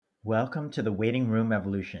Welcome to the Waiting Room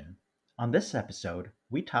Revolution. On this episode,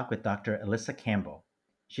 we talk with Dr. Elissa Campbell.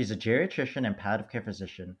 She's a geriatrician and palliative care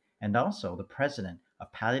physician and also the president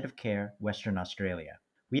of Palliative Care Western Australia.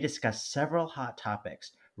 We discuss several hot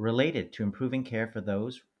topics related to improving care for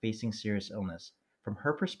those facing serious illness from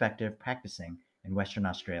her perspective practicing in Western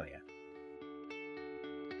Australia.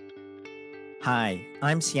 Hi,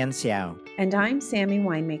 I'm Xian Xiao. And I'm Sammy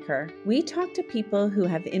Winemaker. We talk to people who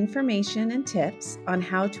have information and tips on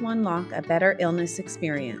how to unlock a better illness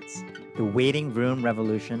experience. The Waiting Room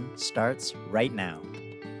Revolution starts right now.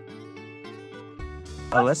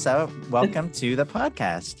 Elissa, welcome to the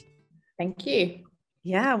podcast. Thank you.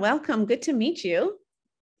 Yeah, welcome. Good to meet you.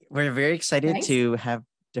 We're very excited Thanks. to have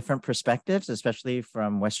different perspectives, especially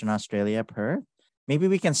from Western Australia, Perth. Maybe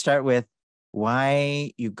we can start with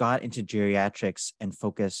why you got into geriatrics and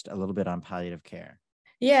focused a little bit on palliative care.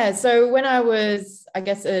 Yeah, so when I was,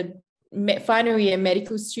 a final year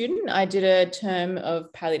medical student, I did a term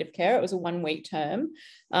of palliative care. It was a 1-week term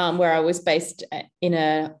where I was based in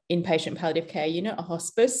an inpatient palliative care unit, a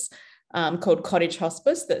hospice called Cottage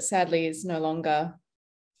Hospice that sadly is no longer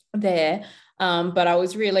there. But I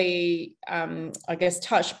was really,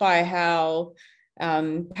 touched by how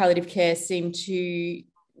palliative care seemed to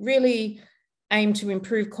really aim to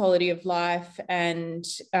improve quality of life and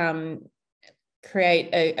create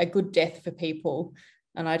a good death for people.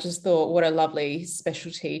 And I just thought, what a lovely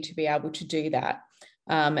specialty to be able to do that.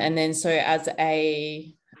 And then so as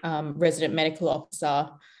a resident medical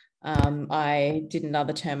officer, I did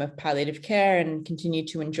another term of palliative care and continued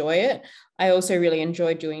to enjoy it. I also really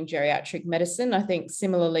enjoyed doing geriatric medicine. I think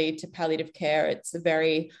similarly to palliative care, it's a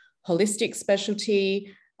very holistic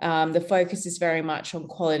specialty. The focus is very much on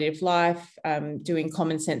quality of life, doing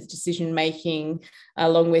common sense decision making,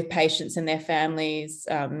 along with patients and their families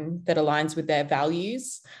that aligns with their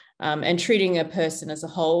values, and treating a person as a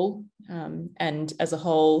whole, and as a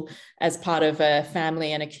whole as part of a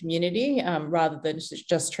family and a community, rather than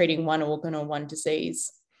just treating one organ or one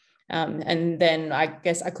disease. And then I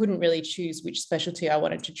guess I couldn't really choose which specialty I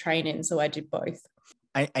wanted to train in, so I did both.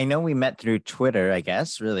 I know we met through Twitter, I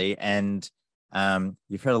guess, really, and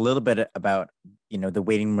you've heard a little bit about, the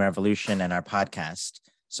Waiting Room Revolution and our podcast.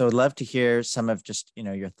 So I'd love to hear some of just,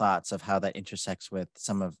 your thoughts of how that intersects with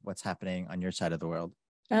some of what's happening on your side of the world.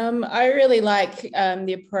 I really like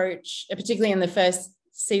the approach, particularly in the first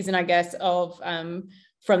season, I guess, of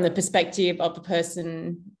from the perspective of the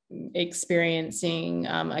person experiencing,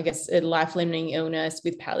 a life-limiting illness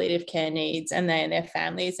with palliative care needs and their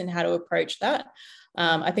families and how to approach that.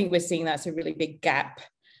 I think we're seeing that's a really big gap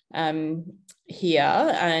here,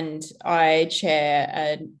 and I chair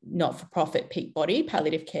a not-for-profit peak body,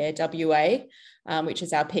 Palliative Care WA, which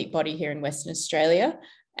is our peak body here in Western Australia,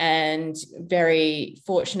 and very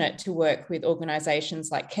fortunate to work with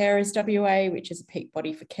organisations like Carers WA, which is a peak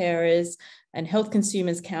body for carers, and Health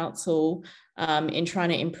Consumers Council in trying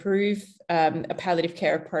to improve a palliative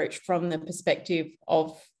care approach from the perspective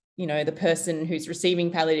of the person who's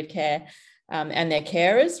receiving palliative care and their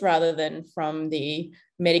carers, rather than from the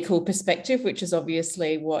medical perspective, which is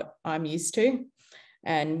obviously what I'm used to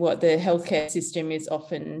and what the healthcare system is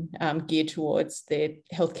often geared towards, the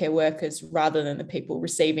healthcare workers rather than the people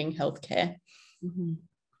receiving healthcare.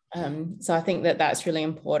 Mm-hmm. So I think that that's really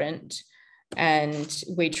important. And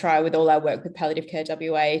we try with all our work with Palliative Care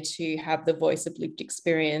WA to have the voice of lived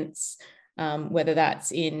experience, whether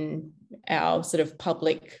that's in our sort of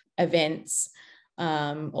public events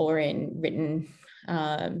or in written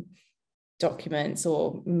documents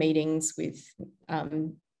or meetings with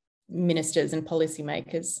ministers and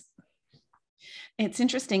policymakers. It's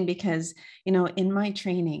interesting because, in my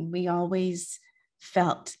training, we always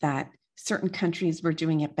felt that certain countries were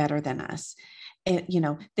doing it better than us.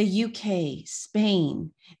 The UK,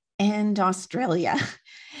 Spain, and Australia.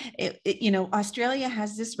 Australia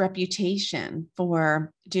has this reputation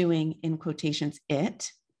for doing, in quotations,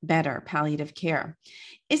 better palliative care.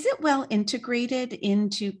 Is it well integrated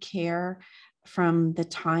into care from the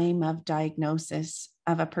time of diagnosis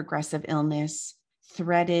of a progressive illness,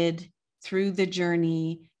 threaded through the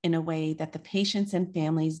journey in a way that the patients and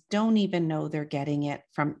families don't even know they're getting it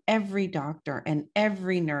from every doctor and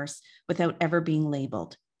every nurse without ever being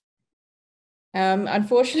labeled?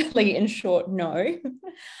 Unfortunately, in short, no.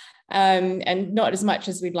 And not as much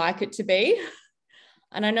as we'd like it to be.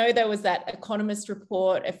 And I know there was that Economist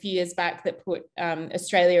report a few years back that put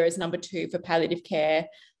Australia as number 2 for palliative care,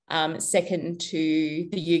 second to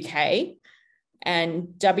the UK.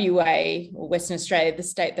 And WA, or Western Australia, the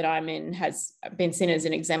state that I'm in, has been seen as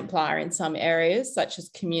an exemplar in some areas, such as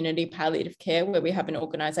community palliative care, where we have an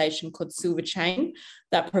organisation called Silver Chain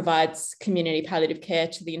that provides community palliative care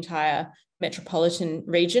to the entire metropolitan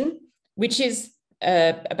region, which is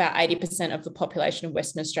about 80% of the population of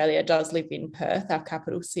Western Australia does live in Perth, our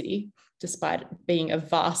capital city, despite being a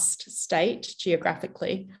vast state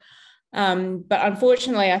geographically. But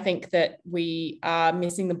unfortunately, I think that we are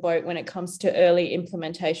missing the boat when it comes to early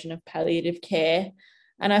implementation of palliative care.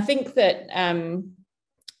 And I think that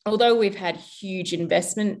although we've had huge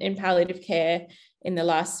investment in palliative care in the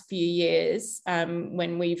last few years,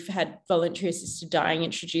 when we've had voluntary assisted dying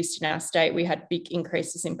introduced in our state, we had big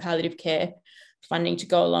increases in palliative care funding to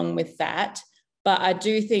go along with that. But I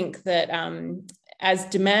do think that as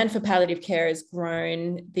demand for palliative care has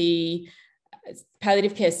grown, the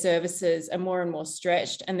palliative care services are more and more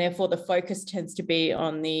stretched, and therefore the focus tends to be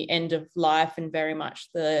on the end of life and very much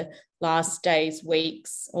the last days,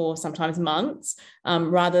 weeks, or sometimes months,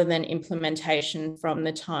 rather than implementation from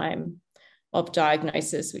the time of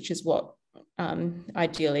diagnosis, which is what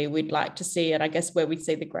ideally we'd like to see, and I guess where we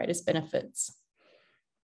see the greatest benefits.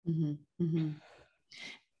 Mm-hmm, mm-hmm.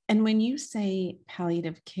 And when you say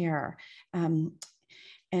palliative care, and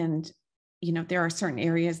there are certain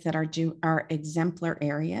areas that are exemplar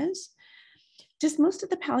areas, does most of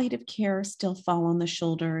the palliative care still fall on the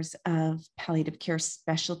shoulders of palliative care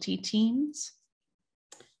specialty teams?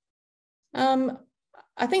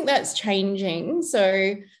 I think that's changing.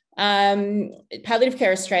 So Palliative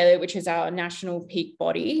Care Australia, which is our national peak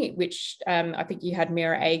body, which I think you had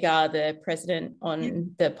Mira Agar, the president,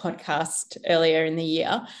 on the podcast earlier in the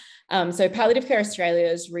year. So Palliative Care Australia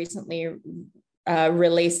has recently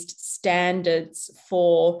released standards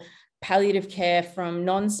for palliative care from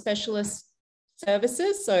non-specialist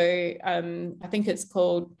services. So I think it's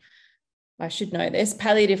called, I should know this,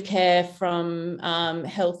 palliative care from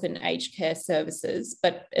health and aged care services.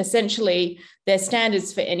 But essentially, they're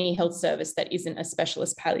standards for any health service that isn't a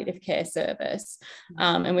specialist palliative care service.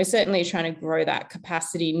 And we're certainly trying to grow that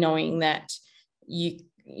capacity, knowing that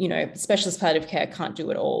specialist palliative care can't do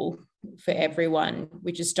it all for everyone.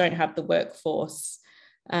 We just don't have the workforce.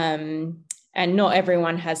 And not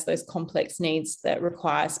everyone has those complex needs that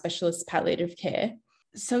require specialist palliative care.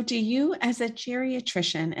 So do you, as a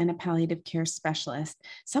geriatrician and a palliative care specialist,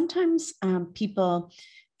 sometimes people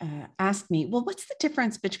ask me, well, what's the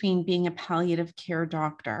difference between being a palliative care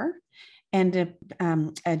doctor and a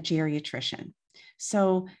geriatrician?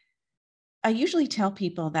 So I usually tell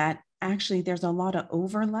people that actually there's a lot of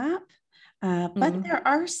overlap, but there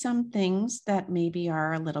are some things that maybe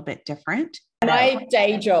are a little bit different. My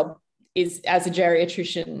day job is as a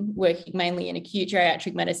geriatrician, working mainly in acute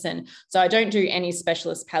geriatric medicine. So I don't do any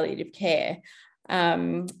specialist palliative care.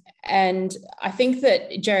 And I think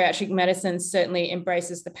that geriatric medicine certainly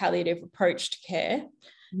embraces the palliative approach to care.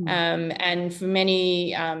 And for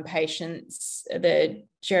many patients, the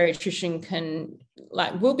geriatrician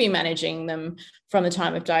will be managing them from the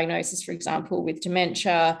time of diagnosis, for example, with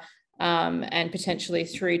dementia, and potentially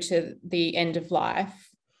through to the end of life.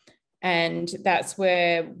 And that's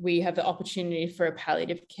where we have the opportunity for a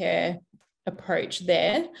palliative care approach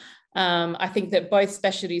there. I think that both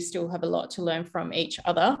specialties still have a lot to learn from each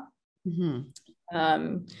other.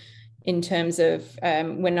 In terms of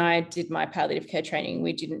when I did my palliative care training,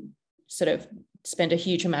 we didn't sort of spend a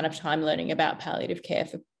huge amount of time learning about palliative care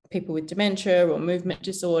for people with dementia or movement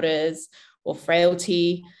disorders or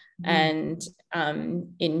frailty. And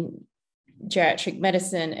in geriatric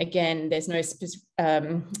medicine, again, there's no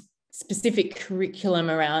specific curriculum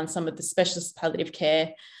around some of the specialist palliative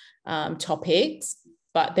care topics,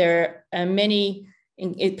 but there are many,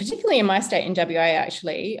 particularly in my state in WA,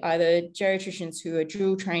 actually, either geriatricians who are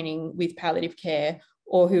dual training with palliative care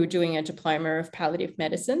or who are doing a diploma of palliative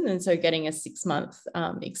medicine, and so getting a 6-month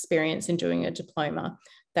experience in doing a diploma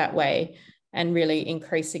that way and really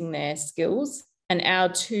increasing their skills. And our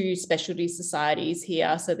 2 specialty societies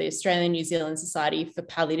here, so the Australian New Zealand Society for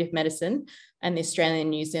Palliative Medicine and the Australian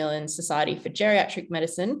New Zealand Society for Geriatric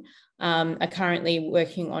Medicine, are currently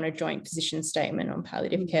working on a joint position statement on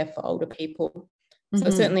palliative care for older people. So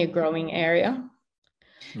it's certainly a growing area.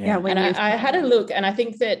 Yeah. And I had a look, and I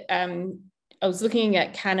think that I was looking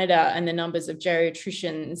at Canada and the numbers of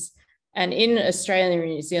geriatricians, and in Australia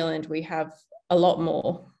and New Zealand, we have a lot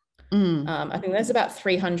more. I think there's about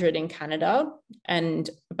 300 in Canada and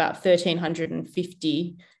about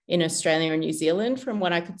 1,350 in Australia and New Zealand, from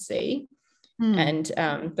what I could see. And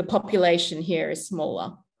the population here is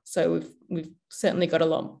smaller. So we've certainly got a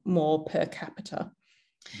lot more per capita.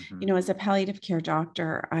 As a palliative care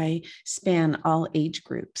doctor, I span all age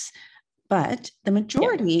groups. But the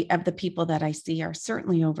majority of the people that I see are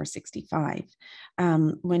certainly over 65.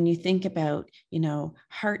 When you think about,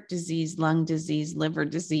 heart disease, lung disease, liver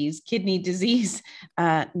disease, kidney disease,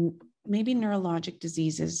 maybe neurologic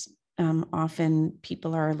diseases, often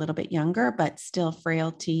people are a little bit younger, but still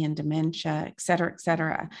frailty and dementia, et cetera, et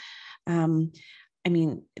cetera. Most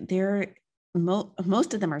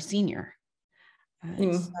of them are senior.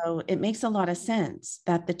 So it makes a lot of sense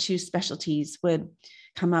that the two specialties would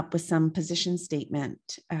come up with some position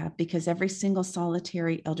statement, because every single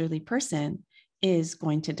solitary elderly person is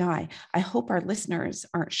going to die. I hope our listeners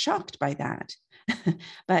aren't shocked by that,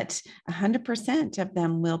 but 100% of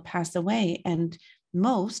them will pass away, and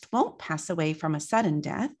most won't pass away from a sudden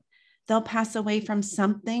death. They'll pass away from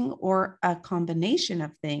something or a combination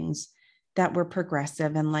of things that were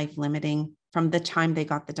progressive and life-limiting from the time they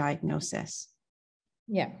got the diagnosis.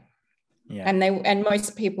 Yeah. And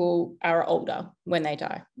most people are older when they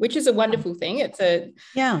die, which is a wonderful thing. It's a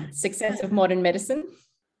success of modern medicine.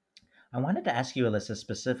 I wanted to ask you, Elissa,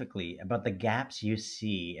 specifically about the gaps you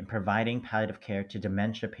see in providing palliative care to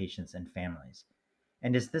dementia patients and families.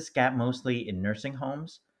 And is this gap mostly in nursing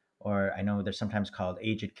homes, or I know they're sometimes called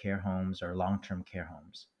aged care homes or long-term care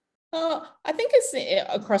homes? I think it's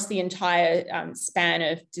across the entire span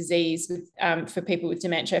of disease for people with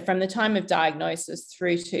dementia, from the time of diagnosis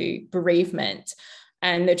through to bereavement.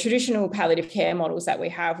 And the traditional palliative care models that we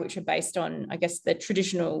have, which are based on, I guess, the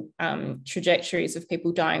traditional trajectories of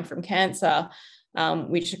people dying from cancer,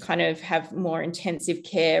 which kind of have more intensive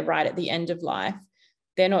care right at the end of life,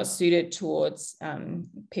 they're not suited towards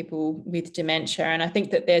people with dementia. And I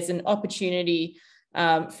think that there's an opportunity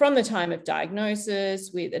from the time of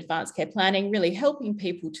diagnosis with advanced care planning, really helping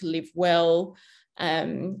people to live well,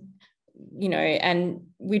 and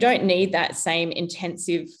we don't need that same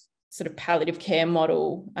intensive sort of palliative care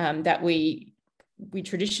model that we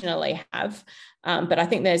traditionally have. But I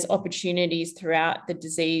think there's opportunities throughout the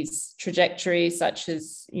disease trajectory, such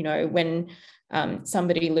as, when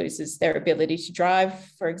somebody loses their ability to drive,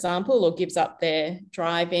 for example, or gives up their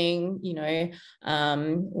driving,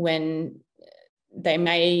 when they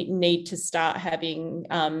may need to start having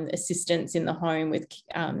assistance in the home with,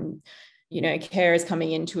 carers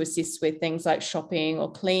coming in to assist with things like shopping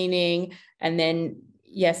or cleaning. And then,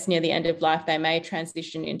 yes, near the end of life, they may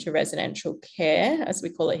transition into residential care, as we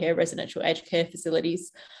call it here, residential aged care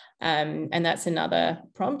facilities. And that's another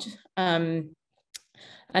prompt. And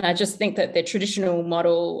I just think that the traditional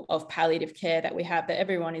model of palliative care that we have, that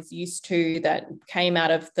everyone is used to, that came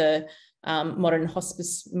out of the modern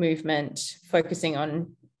hospice movement, focusing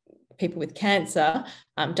on people with cancer,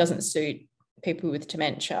 doesn't suit people with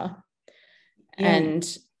dementia. Yeah.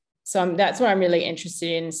 And so that's what I'm really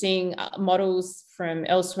interested in, seeing models from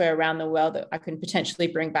elsewhere around the world that I can potentially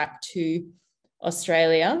bring back to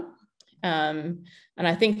Australia. And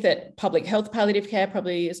I think that public health palliative care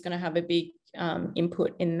probably is going to have a big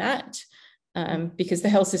input in that, because the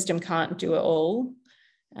health system can't do it all.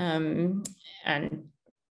 And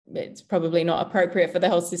it's probably not appropriate for the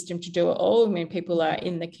health system to do it all. I mean, people are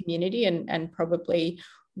in the community and probably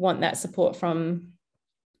want that support from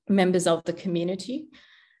members of the community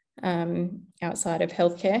outside of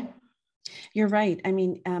healthcare. You're right. I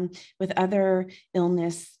mean, with other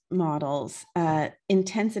illness models,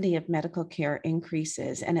 intensity of medical care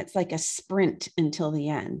increases, and it's like a sprint until the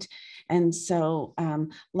end. And so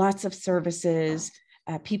lots of services,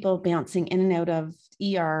 people bouncing in and out of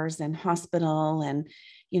ERs and hospital, and,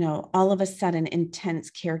 all of a sudden intense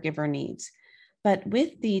caregiver needs. But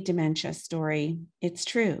with the dementia story, it's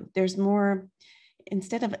true. There's more,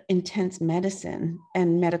 instead of intense medicine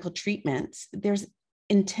and medical treatments, there's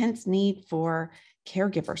intense need for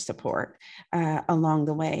caregiver support along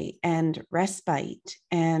the way, and respite,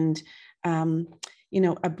 and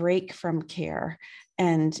a break from care,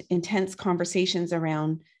 and intense conversations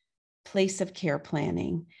around place of care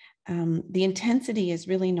planning. The intensity is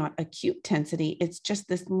really not acute intensity. It's just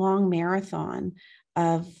this long marathon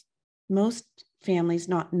of most families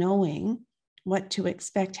not knowing what to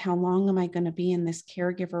expect. How long am I going to be in this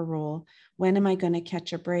caregiver role? When am I going to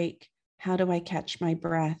catch a break? How do I catch my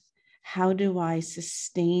breath? How do I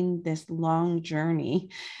sustain this long journey?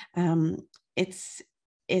 It's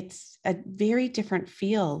a very different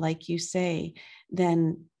feel, like you say,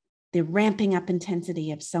 than the ramping up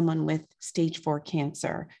intensity of someone with stage 4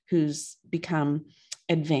 cancer who's become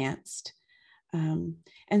advanced.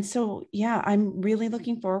 And so, yeah, I'm really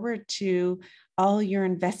looking forward to all your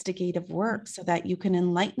investigative work so that you can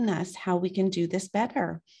enlighten us how we can do this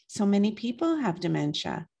better. So many people have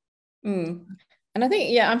dementia. And I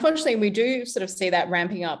think, yeah, unfortunately, we do sort of see that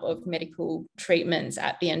ramping up of medical treatments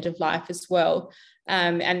at the end of life as well.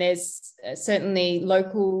 And there's certainly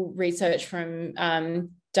local research from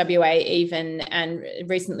WA even, and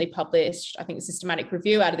recently published, I think, a systematic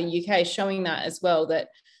review out of the UK showing that as well, that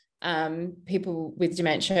people with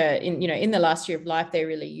dementia in the last year of life, they're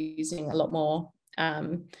really using a lot more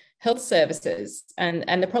health services.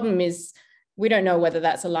 And the problem is, we don't know whether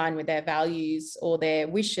that's aligned with their values or their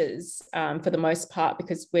wishes for the most part,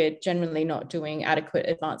 because we're generally not doing adequate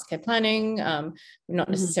advanced care planning. We're not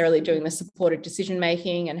necessarily doing the supported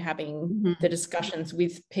decision-making and having the discussions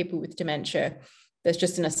with people with dementia. There's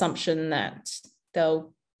just an assumption that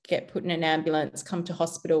they'll get put in an ambulance, come to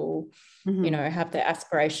hospital, have their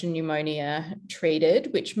aspiration pneumonia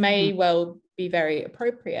treated, which may well be very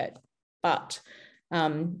appropriate, but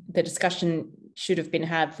the discussion should have been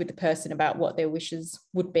had with the person about what their wishes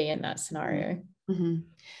would be in that scenario.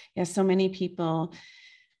 Yeah, so many people,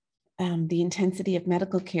 the intensity of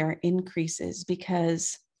medical care increases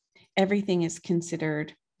because everything is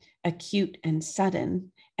considered acute and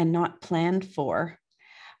sudden and not planned for,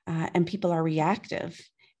 and people are reactive,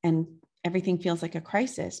 and everything feels like a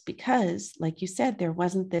crisis because, like you said, there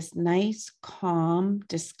wasn't this nice, calm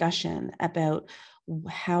discussion about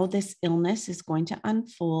how this illness is going to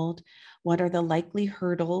unfold, what are the likely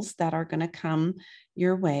hurdles that are going to come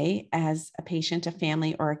your way as a patient, a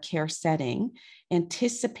family, or a care setting,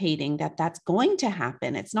 anticipating that that's going to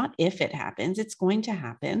happen. It's not if it happens, it's going to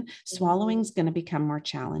happen. Swallowing is going to become more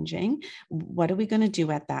challenging. What are we going to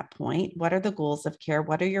do at that point? What are the goals of care?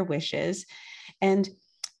 What are your wishes? And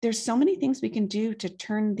there's so many things we can do to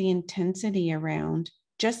turn the intensity around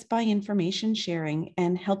just by information sharing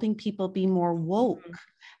and helping people be more woke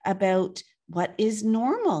about what is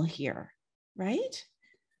normal here, right?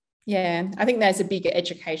 Yeah, I think there's a big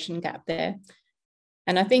education gap there.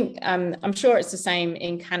 And I think, I'm sure it's the same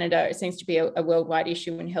in Canada. It seems to be a worldwide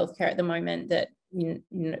issue in healthcare at the moment, that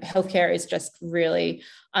healthcare is just really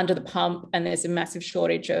under the pump, and there's a massive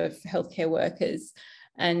shortage of healthcare workers.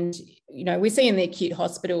 And, we see in the acute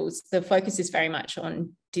hospitals, the focus is very much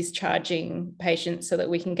on discharging patients so that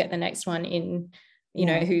we can get the next one in,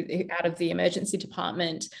 who out of the emergency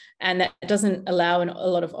department. And that doesn't allow a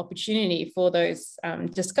lot of opportunity for those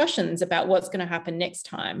discussions about what's going to happen next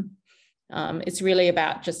time. It's really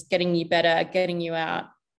about just getting you better, getting you out,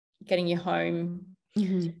 getting you home,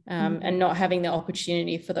 and not having the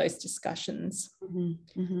opportunity for those discussions.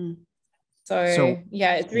 So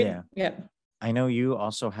yeah, it's really, I know you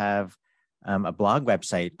also have a blog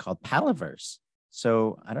website called Paliverse.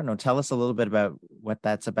 So I don't know, tell us a little bit about what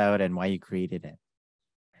that's about and why you created it.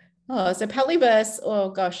 So Paliverse,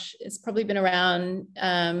 it's probably been around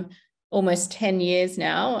almost 10 years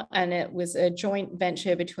now. And it was a joint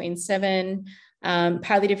venture between 7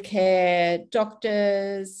 palliative care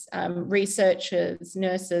doctors, researchers,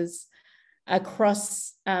 nurses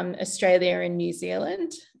across Australia and New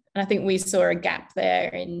Zealand. And I think we saw a gap there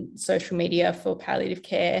in social media for palliative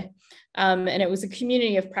care. And it was a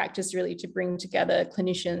community of practice really to bring together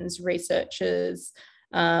clinicians, researchers,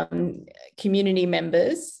 community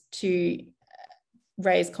members to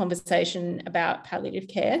raise conversation about palliative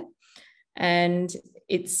care. And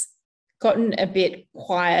it's gotten a bit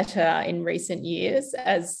quieter in recent years,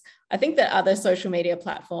 as I think that other social media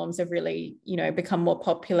platforms have really, become more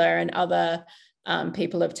popular, and other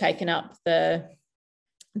people have taken up the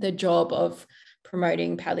job of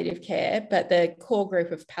promoting palliative care. But the core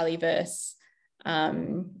group of Paliverse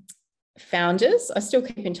founders, I still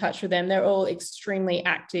keep in touch with them. They're all extremely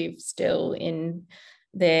active still in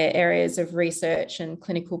their areas of research and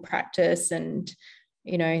clinical practice, and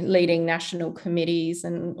leading national committees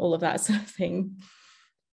and all of that sort of thing.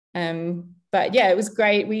 But yeah, it was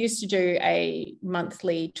great. We used to do a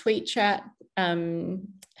monthly tweet chat, #Palans,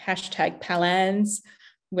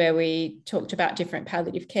 where we talked about different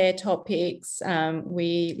palliative care topics.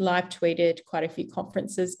 We live tweeted quite a few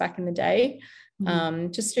conferences back in the day,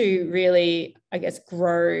 just to really, I guess,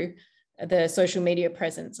 grow the social media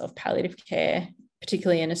presence of palliative care,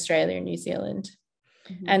 particularly in Australia and New Zealand.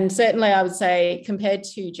 And certainly I would say, compared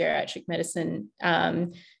to geriatric medicine,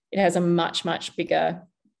 it has a much, much bigger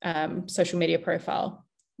social media profile,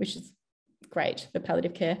 which is great for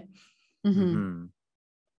palliative care.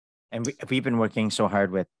 And we've been working so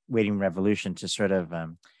hard with Waiting Revolution to sort of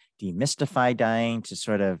demystify dying, to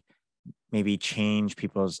sort of maybe change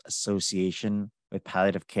people's association with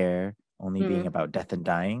palliative care only being about death and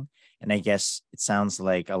dying. And I guess it sounds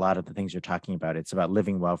like a lot of the things you're talking about, it's about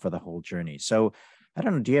living well for the whole journey. So I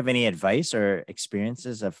don't know, do you have any advice or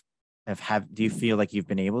experiences do you feel like you've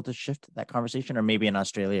been able to shift that conversation? Or maybe in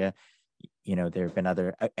Australia, there have been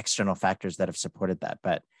other external factors that have supported that.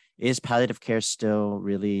 But is palliative care still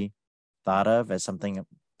really thought of as something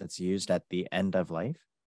that's used at the end of life?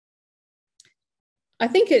 I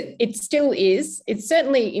think it still is. It's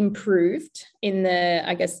certainly improved in the,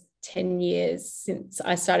 I guess, 10 years since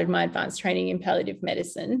I started my advanced training in palliative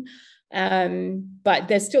medicine. But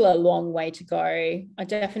there's still a long way to go. I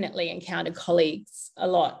definitely encounter colleagues a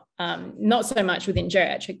lot, not so much within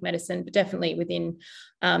geriatric medicine, but definitely within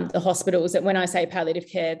the hospitals, that when I say palliative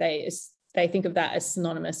care, they think of that as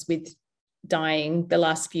synonymous with dying the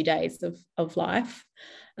last few days of life.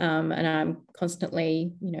 And I'm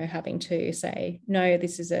constantly, having to say, no,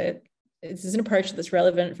 this is an approach that's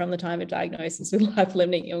relevant from the time of diagnosis with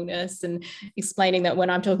life-limiting illness, and explaining that when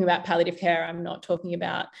I'm talking about palliative care, I'm not talking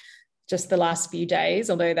about just the last few days,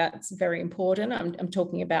 although that's very important. I'm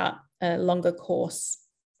talking about a longer course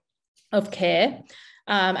of care.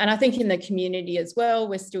 And I think in the community as well,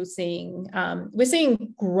 we're still seeing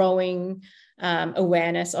growing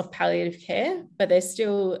awareness of palliative care, but there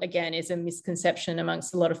still, again, is a misconception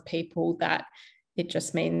amongst a lot of people that it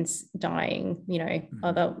just means dying.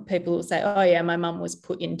 Other people will say, oh yeah, my mum was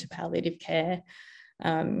put into palliative care,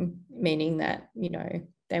 meaning that,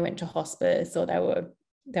 they went to hospice or they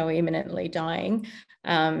were imminently dying.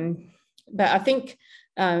 But I think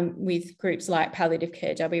with groups like Palliative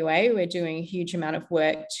Care WA, we're doing a huge amount of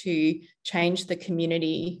work to change the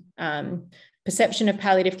community perception of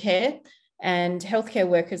palliative care, and healthcare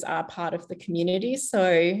workers are part of the community.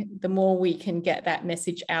 So the more we can get that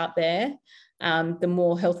message out there, the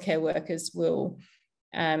more healthcare workers will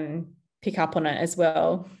pick up on it as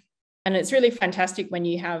well. And it's really fantastic when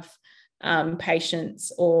you have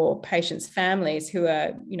patients or patients' families who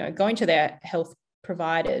are, going to their health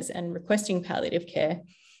providers and requesting palliative care,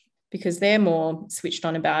 because they're more switched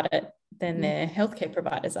on about it than their healthcare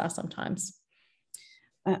providers are sometimes.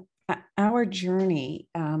 Our journey,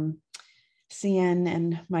 CN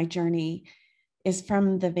and my journey, is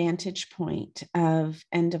from the vantage point of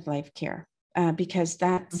end-of-life care, because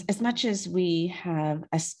that's, as much as we have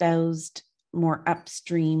espoused more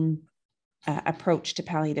upstream approach to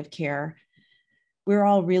palliative care, we're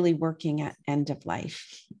all really working at end of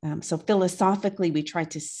life. So philosophically, we try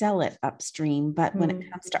to sell it upstream, but when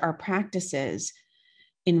it comes to our practices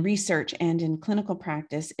in research and in clinical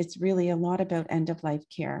practice, it's really a lot about end of life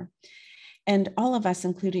care. And all of us,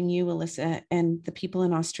 including you, Elissa, and the people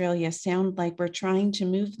in Australia, sound like we're trying to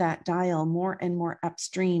move that dial more and more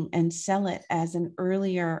upstream and sell it as an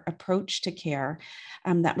earlier approach to care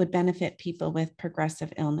that would benefit people with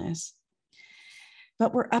progressive illness.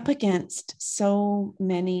 But we're up against so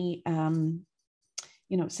many,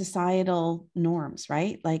 societal norms,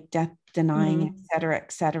 right? Like death denying,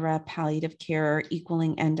 et cetera, palliative care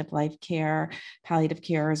equaling end of life care. Palliative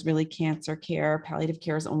care is really cancer care. Palliative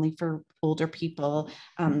care is only for older people.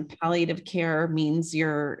 Palliative care means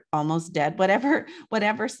you're almost dead,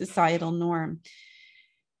 whatever societal norm.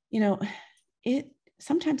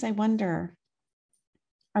 Sometimes I wonder,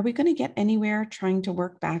 are we going to get anywhere trying to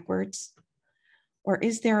work backwards? Or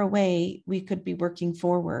is there a way we could be working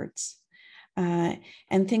forwards?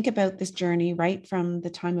 And think about this journey right from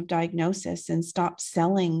the time of diagnosis, and stop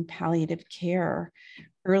selling palliative care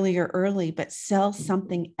early, but sell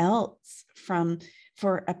something else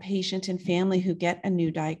for a patient and family who get a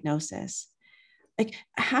new diagnosis. Like,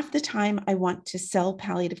 half the time I want to sell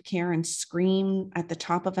palliative care and scream at the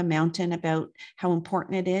top of a mountain about how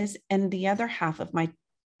important it is. And the other half of my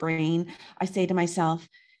brain, I say to myself,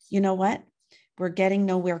 you know what? We're getting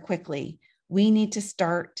nowhere quickly. We need to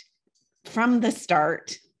start from the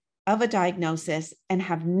start of a diagnosis and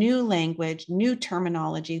have new language, new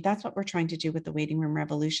terminology. That's what we're trying to do with the waiting room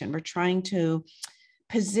revolution. We're trying to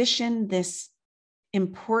position this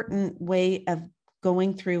important way of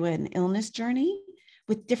going through an illness journey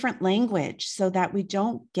with different language, so that we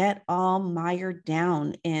don't get all mired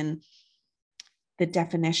down in the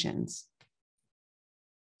definitions.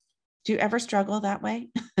 Do you ever struggle that way?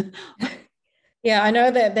 Yeah, I know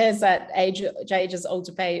that there's that ages old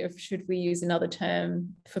debate of should we use another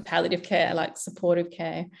term for palliative care, like supportive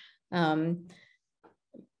care.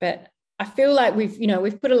 But I feel like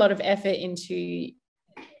we've put a lot of effort into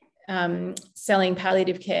selling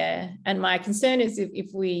palliative care. And my concern is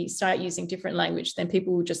if we start using different language, then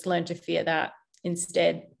people will just learn to fear that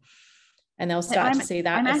instead. And they'll start to see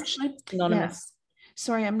that as synonymous. Yeah.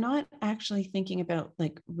 Sorry, I'm not actually thinking about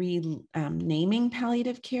like renaming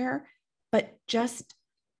palliative care, but just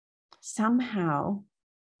somehow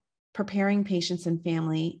preparing patients and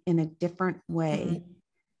family in a different way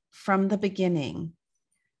from the beginning,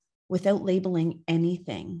 without labeling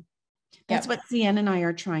anything. That's what Cian and I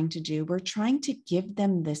are trying to do. We're trying to give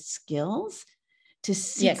them the skills to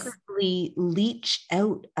secretly leach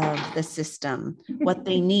out of the system what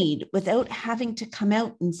they need without having to come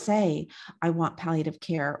out and say, I want palliative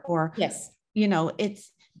care. Or, you know,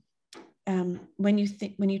 it's when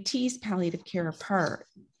you tease palliative care apart,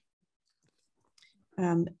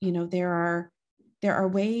 you know, there are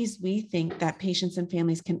ways we think that patients and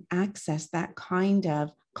families can access that kind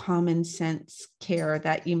of common sense care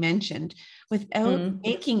that you mentioned without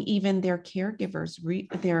making even their caregivers,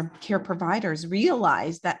 their care providers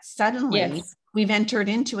realize that suddenly we've entered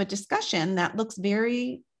into a discussion that looks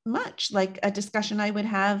very much like a discussion I would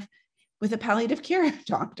have with a palliative care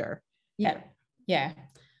doctor. So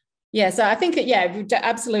I think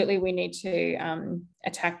absolutely we need to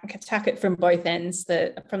attack it from both ends,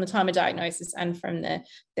 from the time of diagnosis and from the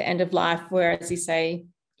end of life, where, as you say,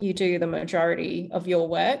 you do the majority of your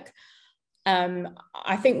work.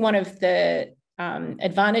 I think one of the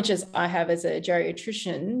advantages I have as a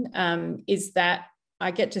geriatrician is that I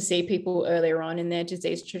get to see people earlier on in their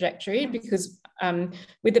disease trajectory, because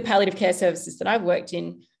with the palliative care services that I've worked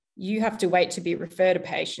in, you have to wait to be referred a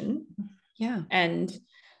patient. And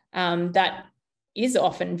that is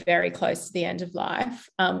often very close to the end of life.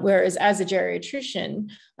 Whereas as a geriatrician,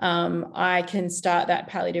 I can start that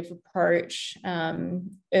palliative approach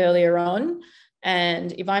earlier on.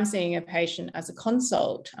 And if I'm seeing a patient as a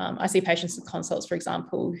consult, I see patients as consults, for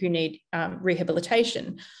example, who need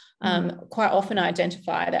rehabilitation. Quite often I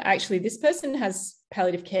identify that actually this person has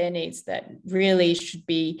palliative care needs that really should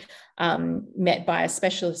be met by a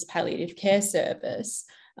specialist palliative care service.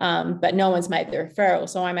 But no one's made the referral.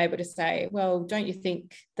 So I'm able to say, well, don't you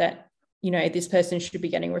think that, you know, this person should be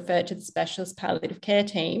getting referred to the specialist palliative care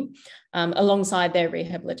team alongside their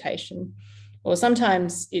rehabilitation? Or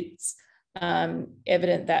sometimes it's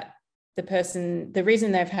evident that the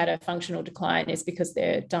reason they've had a functional decline is because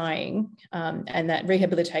they're dying, and that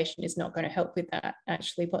rehabilitation is not going to help with that.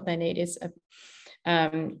 Actually, what they need is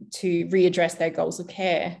to readdress their goals of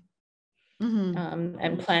care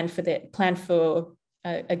and plan for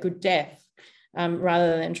a good death,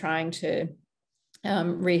 rather than trying to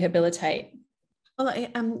rehabilitate. Well,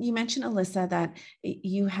 you mentioned, Elissa, that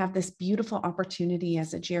you have this beautiful opportunity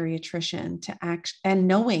as a geriatrician to act, and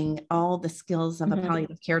knowing all the skills of a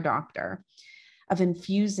palliative care doctor, of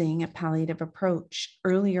infusing a palliative approach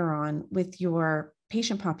earlier on with your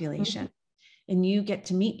patient population. And you get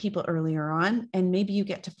to meet people earlier on, and maybe you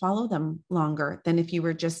get to follow them longer than if you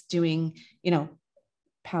were just doing, you know,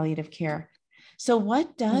 palliative care. So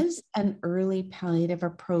what does an early palliative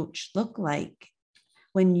approach look like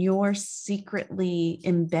when you're secretly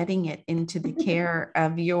embedding it into the care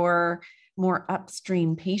of your more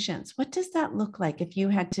upstream patients? What does that look like if you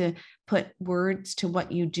had to put words to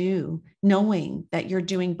what you do, knowing that you're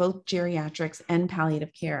doing both geriatrics and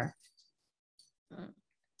palliative care?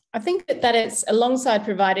 I think that it's alongside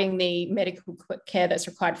providing the medical care that's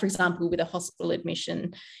required, for example, with a hospital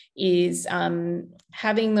admission, is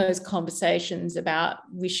having those conversations about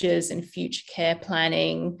wishes and future care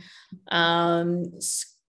planning,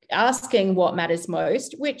 asking what matters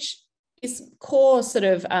most, which is core sort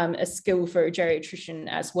of a skill for a geriatrician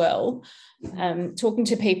as well. Talking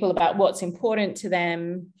to people about what's important to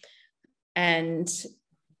them and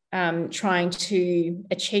trying to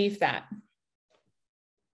achieve that.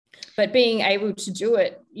 But being able to do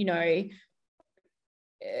it, you know,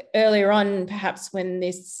 earlier on, perhaps when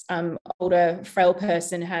this older, frail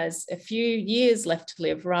person has a few years left to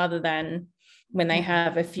live, rather than when they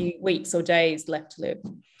have a few weeks or days left to live.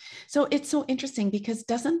 So it's so interesting, because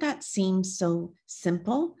doesn't that seem so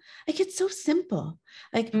simple? Like, it's so simple.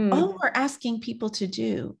 Like all we're asking people to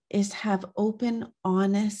do is have open,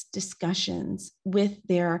 honest discussions with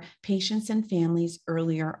their patients and families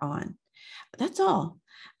earlier on. That's all.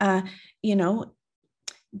 You know,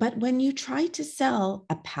 but when you try to sell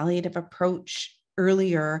a palliative approach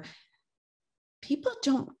earlier,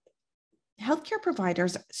 healthcare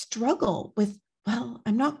providers struggle with, well,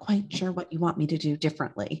 I'm not quite sure what you want me to do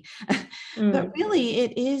differently. But really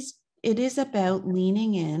it is about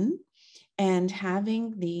leaning in and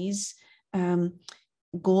having these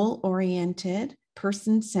goal-oriented,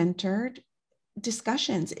 person-centered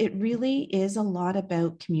discussions. It really is a lot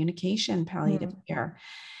about communication, palliative care.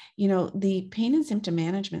 You know, the pain and symptom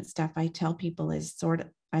management stuff I tell people is sort of,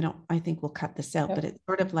 I think we'll cut this out, but it's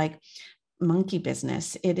sort of like monkey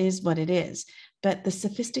business. It is what it is. But the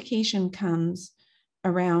sophistication comes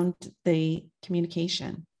around the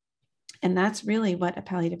communication. And that's really what a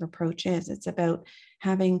palliative approach is. It's about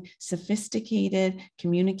having sophisticated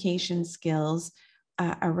communication skills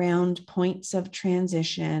around points of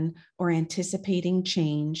transition or anticipating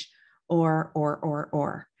change,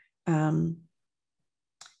 or.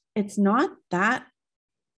 It's not that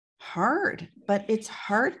hard, but it's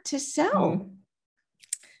hard to sell.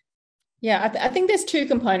 Yeah, I think there's two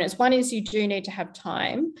components. One is you do need to have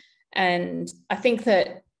time. And I think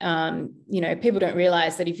that, people don't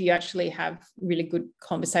realize that if you actually have really good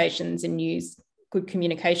conversations and use good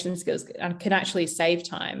communication skills, can actually save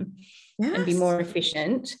time and be more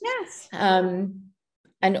efficient. Yes.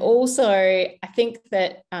 And also, I think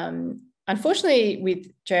that, unfortunately,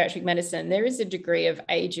 with geriatric medicine, there is a degree of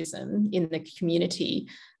ageism in the community.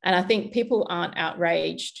 And I think people aren't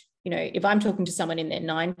outraged. If I'm talking to someone in their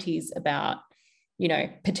 90s about,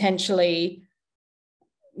 potentially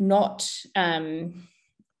not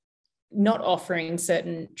offering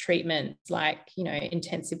certain treatments like,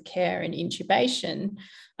 intensive care and intubation,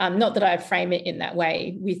 not that I frame it in that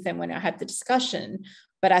way with them when I had the discussion,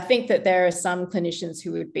 but I think that there are some clinicians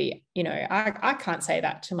who would be, I can't say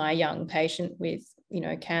that to my young patient with,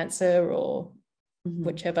 cancer or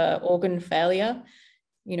whichever organ failure.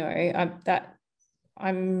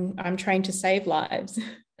 I'm trained to save lives.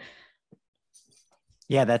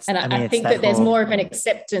 Yeah, I think that there's more of an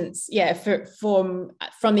acceptance,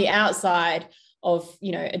 from the outside of,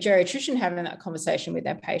 a geriatrician having that conversation with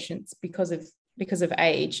their patients because of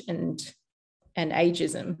age and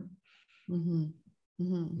ageism. Mm-hmm.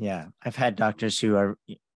 Mm-hmm. Yeah, I've had doctors who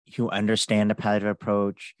understand the palliative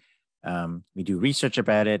approach. We do research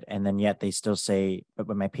about it, and then yet they still say, but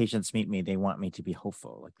when my patients meet me, they want me to be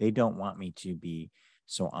hopeful. Like they don't want me to be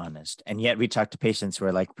so honest. And yet we talk to patients who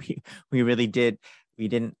are like, we really did.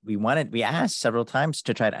 We asked several times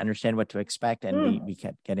to try to understand what to expect. And we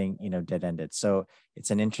kept getting, dead-ended. So it's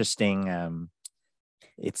an interesting,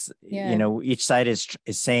 each side is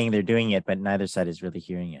saying they're doing it, but neither side is really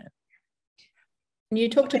hearing it. You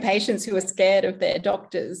talk to patients who are scared of their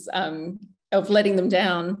doctors, of letting them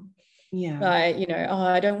down. Yeah.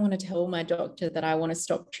 I don't want to tell my doctor that I want to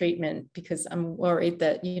stop treatment because I'm worried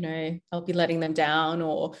that, I'll be letting them down,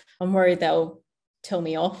 or I'm worried they'll tell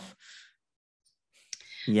me off.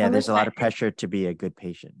 Yeah, there's a lot of pressure to be a good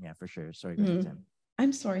patient. Yeah, for sure. Sorry, go ahead, Sam.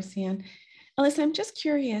 I'm sorry, Sian. Elissa, I'm just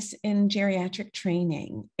curious, in geriatric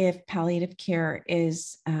training, if palliative care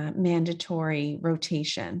is mandatory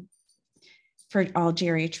rotation for all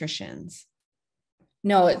geriatricians.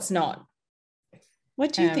 No, it's not.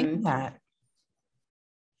 What do you think of that?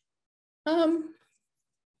 I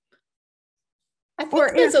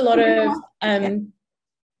think there's a lot of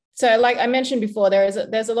so like I mentioned before, there's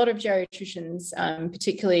a lot of geriatricians,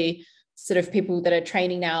 particularly sort of people that are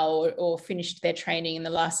training now or finished their training in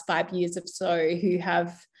the last 5 years or so, who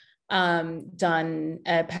have done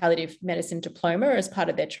a palliative medicine diploma as part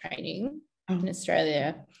of their training in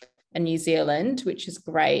Australia and New Zealand, which is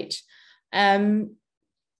great.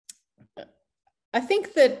 I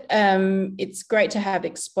think that it's great to have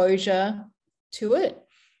exposure to it.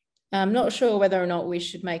 I'm not sure whether or not we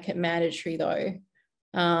should make it mandatory though,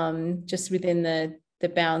 just within the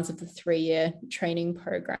bounds of the 3-year training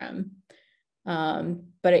program.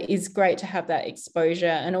 But it is great to have that exposure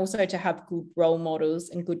and also to have good role models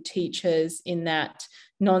and good teachers in that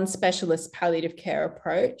non-specialist palliative care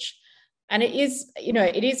approach. And it is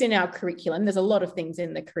in our curriculum. There's a lot of things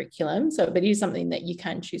in the curriculum, but it is something that you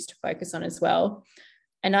can choose to focus on as well.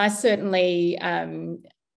 And I certainly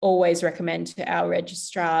always recommend to our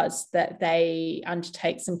registrars that they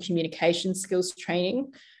undertake some communication skills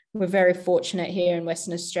training. We're very fortunate here in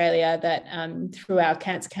Western Australia that through our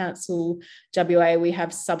Cancer Council WA, we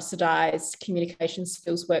have subsidised communication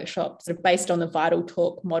skills workshops sort of based on the Vital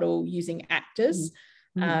Talk model using actors.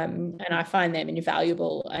 And I find them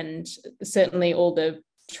invaluable. And certainly all the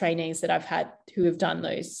trainees that I've had who have done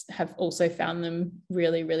those have also found them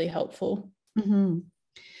really, really helpful. Mm-hmm.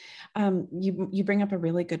 You bring up a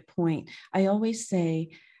really good point. I always say,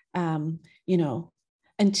 until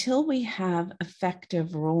we have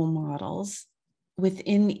effective role models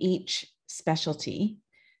within each specialty,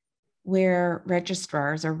 where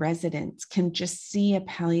registrars or residents can just see a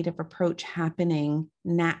palliative approach happening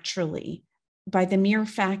naturally by the mere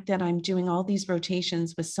fact that I'm doing all these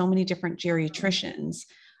rotations with so many different geriatricians,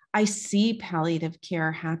 I see palliative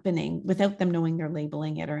care happening without them knowing they're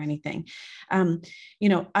labeling it or anything.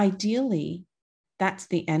 Ideally, that's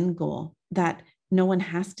the end goal, that no one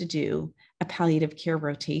has to do a palliative care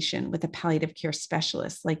rotation with a palliative care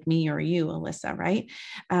specialist like me or you, Elissa, right?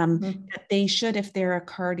 That they should, if they're a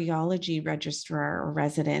cardiology registrar or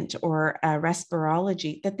resident or a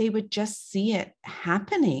respirology, that they would just see it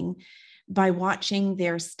happening by watching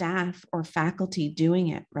their staff or faculty doing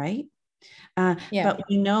it, right? But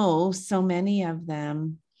we know so many of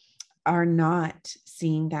them are not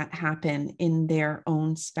seeing that happen in their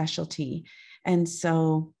own specialty. And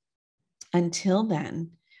so until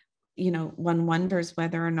then, one wonders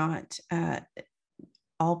whether or not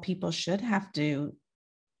all people should have to,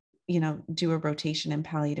 do a rotation in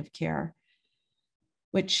palliative care,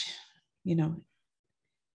 which,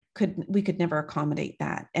 we could never accommodate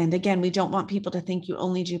that. And again, we don't want people to think you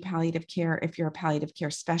only do palliative care if you're a palliative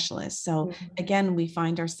care specialist. So again, we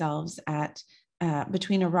find ourselves at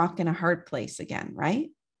between a rock and a hard place again, right?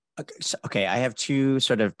 Okay, I have two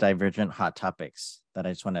sort of divergent hot topics that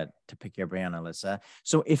I just wanted to pick your brain on, Elissa.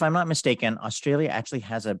 So if I'm not mistaken, Australia actually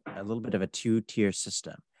has a little bit of a two-tier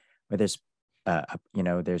system where there's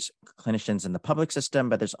there's clinicians in the public system,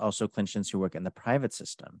 but there's also clinicians who work in the private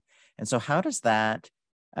system. And so how does that,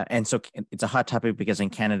 and so it's a hot topic because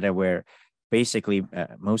in Canada, we're basically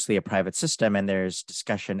mostly a private system, and there's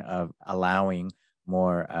discussion of allowing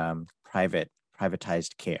more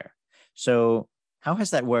privatized care. So how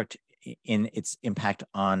has that worked in its impact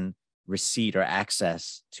on receipt or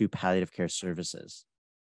access to palliative care services?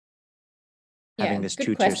 Having this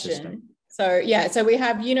two-tier system. So we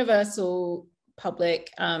have universal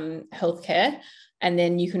public healthcare, and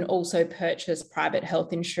then you can also purchase private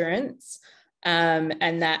health insurance,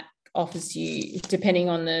 and that offers you, depending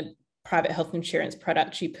on the private health insurance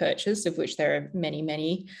product you purchase, of which there are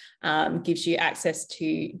many, gives you access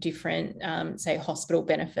to different, say, hospital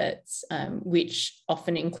benefits, which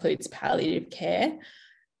often includes palliative care.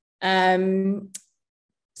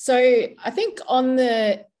 So I think on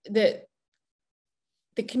the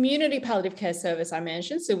community palliative care service I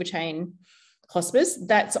mentioned, Silver Chain Hospice,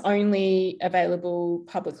 that's only available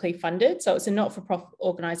publicly funded. So it's a not-for-profit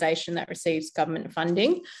organisation that receives government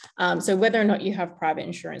funding. So whether or not you have private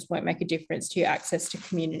insurance won't make a difference to your access to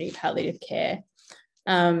community palliative care.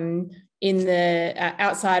 In the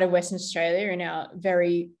outside of Western Australia,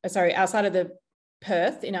 outside of the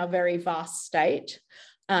Perth, in our very vast state,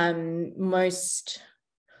 most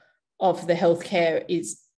of the healthcare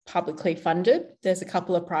is publicly funded. There's a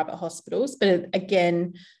couple of private hospitals, but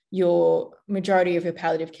again, your majority of your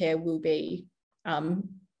palliative care will be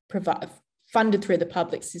funded through the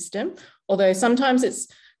public system. Although sometimes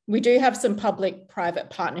we do have some public-private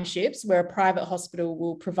partnerships where a private hospital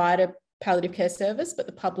will provide a palliative care service, but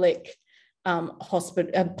the public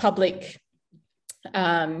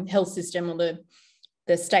health system or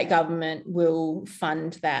the state government will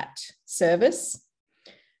fund that service.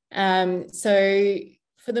 So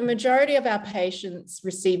for the majority of our patients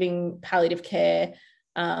receiving palliative care,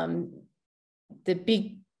 the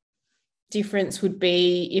big difference would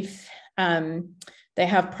be if they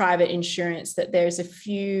have private insurance, that there's a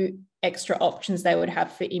few extra options they would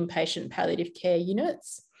have for inpatient palliative care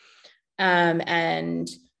units. And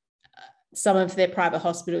some of their private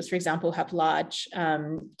hospitals, for example, have large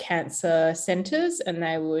cancer centres, and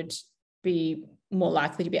they would be more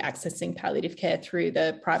likely to be accessing palliative care through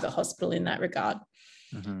the private hospital in that regard.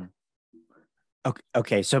 Mm-hmm.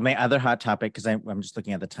 Okay. So my other hot topic, because I'm just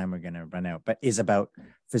looking at the time we're going to run out, but is about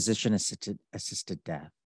physician-assisted death.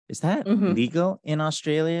 Is that legal in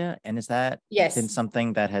Australia? And is that been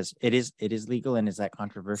something that it is legal, and is that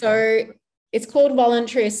controversial? So it's called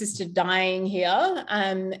voluntary assisted dying here,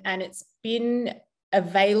 and it's been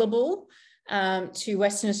available to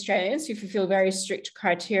Western Australians who fulfill very strict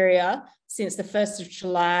criteria since the 1st of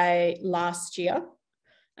July last year.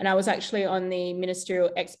 And I was actually on the ministerial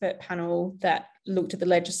expert panel that looked at the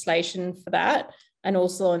legislation for that, and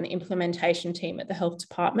also on the implementation team at the health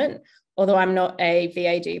department, although I'm not a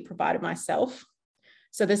VAD provider myself.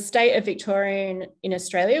 So the state of Victoria in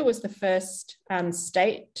Australia was the first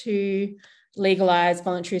state to legalise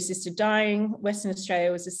voluntary assisted dying. Western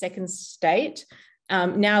Australia was the second state.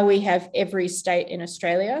 Now we have every state in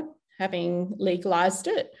Australia having legalised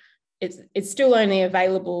it. It's still only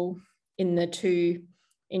available in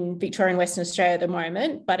Victoria and Western Australia at the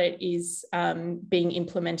moment, but it is being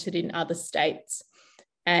implemented in other states.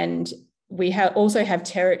 And we also have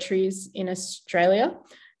territories in Australia,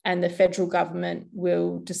 and the federal government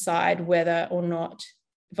will decide whether or not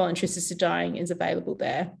voluntary assisted dying is available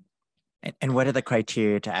there. And what are the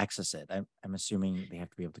criteria to access it? I'm assuming they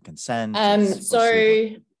have to be able to consent. So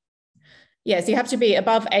you have to be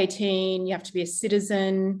above 18, you have to be a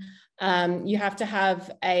citizen, you have to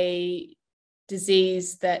have a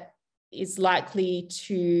disease that is likely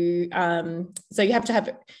to, so you have to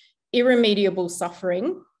have irremediable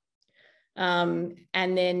suffering, and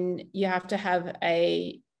then you have to have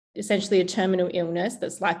essentially a terminal illness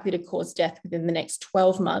that's likely to cause death within the next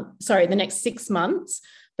 6 months,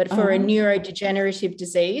 but for a neurodegenerative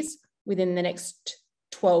disease within the next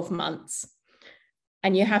 12 months.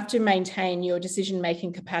 and you have to maintain your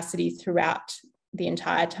decision-making capacity throughout the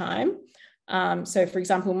entire time. So, for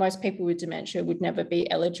example, most people with dementia would never be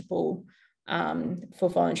eligible for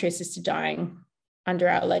voluntary assisted dying under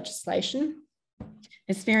our legislation.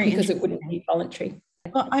 It's very because it wouldn't be voluntary.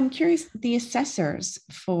 Well, I'm curious, the assessors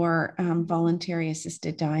for voluntary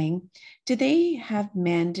assisted dying, do they have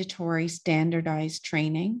mandatory standardized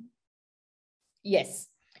training? Yes.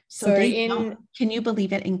 So they don't. Can you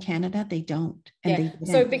believe it? In Canada, they don't. And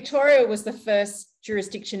yeah. So Victoria was the first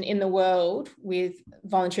jurisdiction in the world with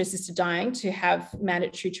voluntary assisted dying to have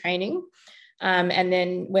mandatory training. And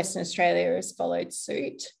then Western Australia has followed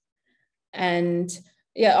suit. And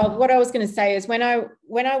yeah, what I was going to say is when I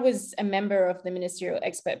was a member of the ministerial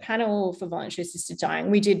expert panel for voluntary assisted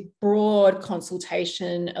dying, we did broad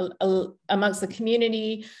consultation amongst the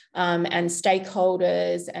community and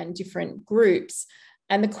stakeholders and different groups.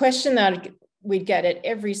 And the question that we'd get at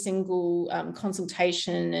every single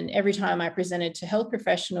consultation and every time I presented to health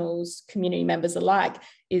professionals, community members alike,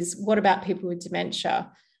 is what about people with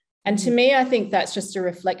dementia? And to me, I think that's just a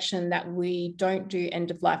reflection that we don't do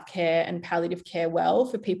end-of-life care and palliative care well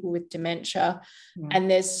for people with dementia. Yeah.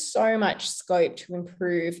 And there's so much scope to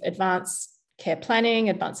improve advanced care planning,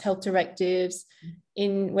 advanced health directives.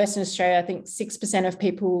 In Western Australia, I think 6% of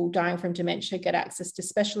people dying from dementia get access to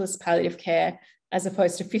specialist palliative care, as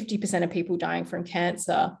opposed to 50% of people dying from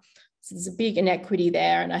cancer. So there's a big inequity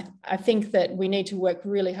there. And I think that we need to work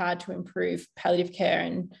really hard to improve palliative care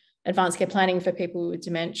and advanced care planning for people with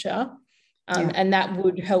dementia. And that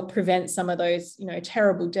would help prevent some of those,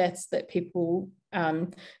 terrible deaths that people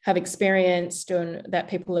have experienced and that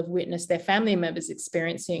people have witnessed their family members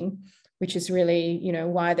experiencing, which is really,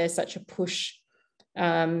 why there's such a push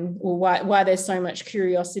or why there's so much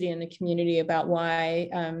curiosity in the community about why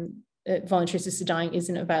voluntary assisted dying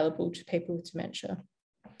isn't available to people with dementia.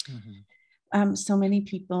 Mm-hmm. So many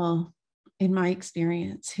people, in my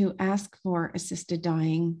experience, who ask for assisted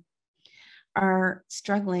dying are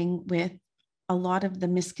struggling with a lot of the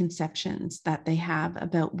misconceptions that they have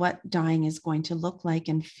about what dying is going to look like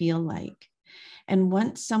and feel like. And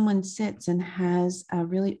once someone sits and has a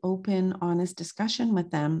really open, honest discussion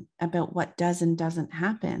with them about what does and doesn't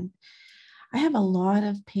happen, I have a lot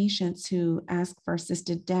of patients who ask for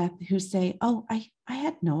assisted death who say, oh, I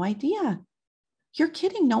had no idea. You're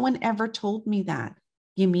kidding. No one ever told me that.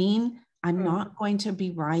 You mean I'm not going to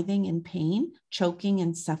be writhing in pain, choking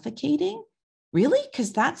and suffocating? Really?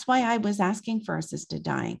 Because that's why I was asking for assisted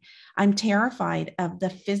dying. I'm terrified of the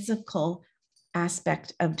physical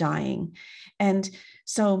aspect of dying. And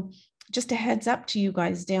so just a heads up to you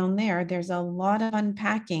guys down there, there's a lot of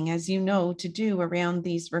unpacking, as you know, to do around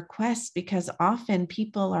these requests, because often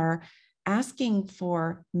people are asking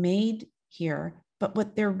for MAID here, but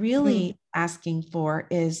what they're really asking for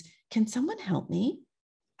is, can someone help me?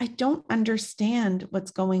 I don't understand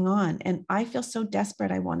what's going on. And I feel so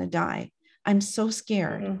desperate. I want to die. I'm so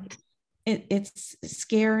scared. It's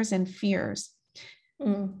scares and fears.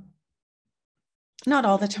 Not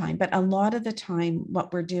all the time, but a lot of the time,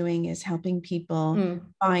 what we're doing is helping people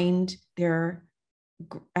find their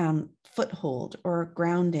foothold or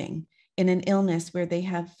grounding in an illness where they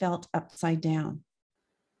have felt upside down.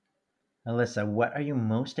 Elissa, what are you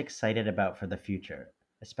most excited about for the future,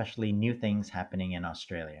 especially new things happening in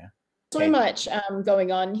Australia? So much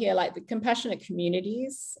going on here, like the compassionate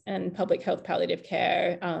communities and public health palliative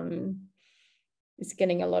care is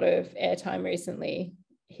getting a lot of airtime recently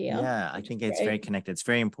here. Yeah, I think it's very connected. It's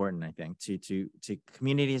very important, I think, to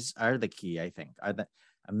communities are the key, I think, are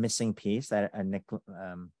a missing piece, that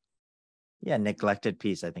neglected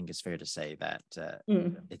piece, I think is fair to say, that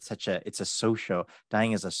it's a social,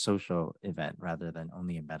 dying is a social event rather than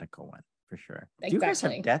only a medical one. For sure.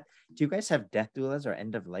 Exactly. Do you guys have death doulas or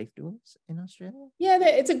end of life doulas in Australia? Yeah,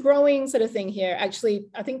 it's a growing sort of thing here. Actually,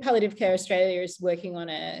 I think Palliative Care Australia is working on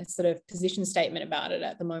a sort of position statement about it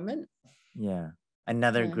at the moment. Yeah.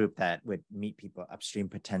 Another group that would meet people upstream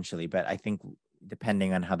potentially, but I think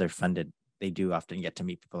depending on how they're funded, they do often get to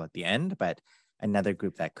meet people at the end, but another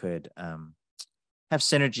group that could have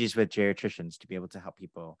synergies with geriatricians to be able to help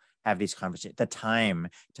people have these conversations, the time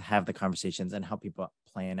to have the conversations and help people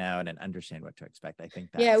plan out and understand what to expect. I think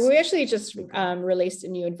that's we actually just released a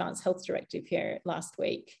new advanced health directive here last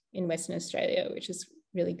week in Western Australia, which is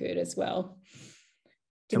really good as well.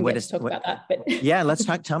 Didn't get to talk about that, but yeah, let's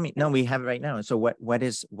talk. Tell me. No, we have it right now. So what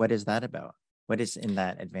is that about? What is in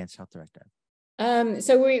that advanced health directive?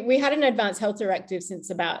 So we had an advanced health directive since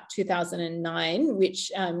about 2009,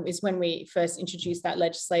 which is when we first introduced that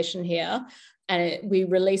legislation here. And we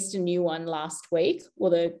released a new one last week.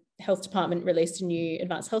 Well, the health department released a new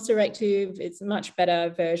advanced health directive. It's a much better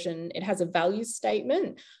version. It has a values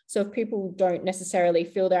statement. So if people don't necessarily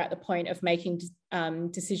feel they're at the point of making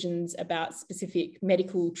decisions about specific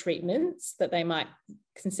medical treatments that they might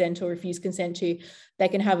consent or refuse consent to, they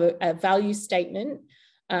can have a value statement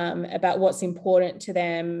about what's important to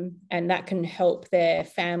them, and that can help their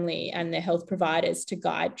family and their health providers to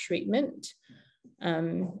guide treatment.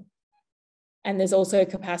 And there's also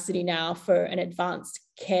capacity now for an advanced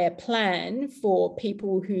care plan for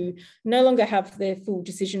people who no longer have the full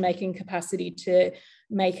decision-making capacity to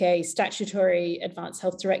make a statutory advanced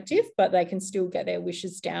health directive, but they can still get their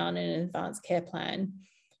wishes down in an advanced care plan.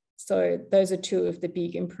 So those are two of the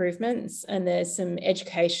big improvements. And there's some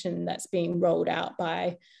education that's being rolled out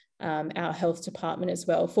by our health department as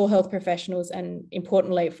well for health professionals, and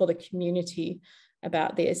importantly for the community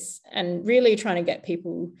about this, and really trying to get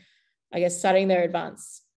people, I guess, starting their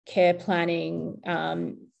advanced care planning,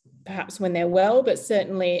 perhaps when they're well, but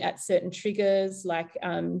certainly at certain triggers, like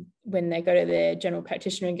when they go to their general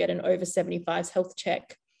practitioner and get an over 75s health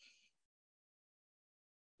check.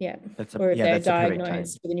 Yeah. Or if they're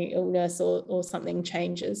diagnosed with a new illness or something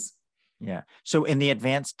changes. Yeah. So in the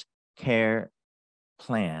advanced care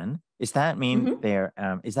plan, does that mean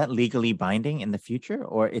is that legally binding in the future,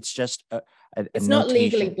 or it's just it's not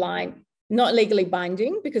legally blind? Not legally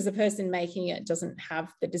binding, because the person making it doesn't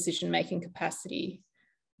have the decision-making capacity.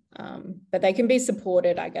 But they can be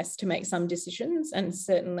supported, I guess, to make some decisions. And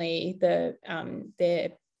certainly their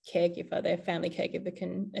caregiver, their family caregiver,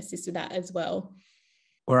 can assist with that as well.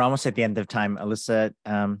 We're almost at the end of time. Elissa,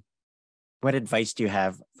 what advice do you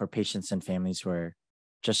have for patients and families who are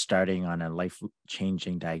just starting on a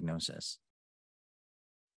life-changing diagnosis?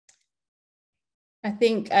 I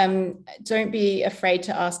think don't be afraid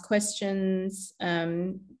to ask questions,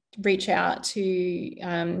 reach out to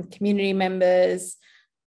community members,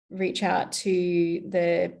 reach out to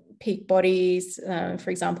the peak bodies,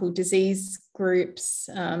 for example, disease groups,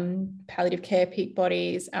 palliative care peak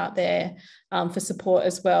bodies out there for support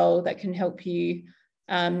as well, that can help you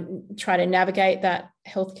try to navigate that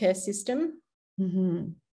healthcare system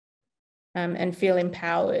and feel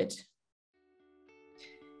empowered.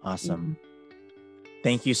 Awesome.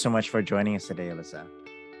 Thank you so much for joining us today, Elissa.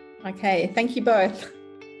 Okay, thank you both.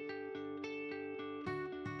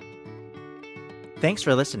 Thanks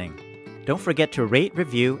for listening. Don't forget to rate,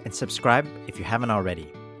 review, and subscribe if you haven't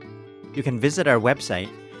already. You can visit our website,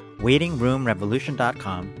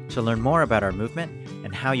 waitingroomrevolution.com, to learn more about our movement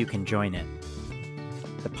and how you can join it.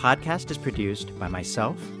 The podcast is produced by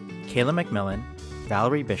myself, Kayla McMillan,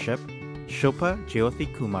 Valerie Bishop, Shilpa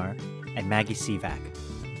Jyothi Kumar, and Maggie Sivak.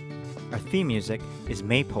 Our theme music is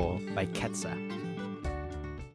Maypole by Ketsa.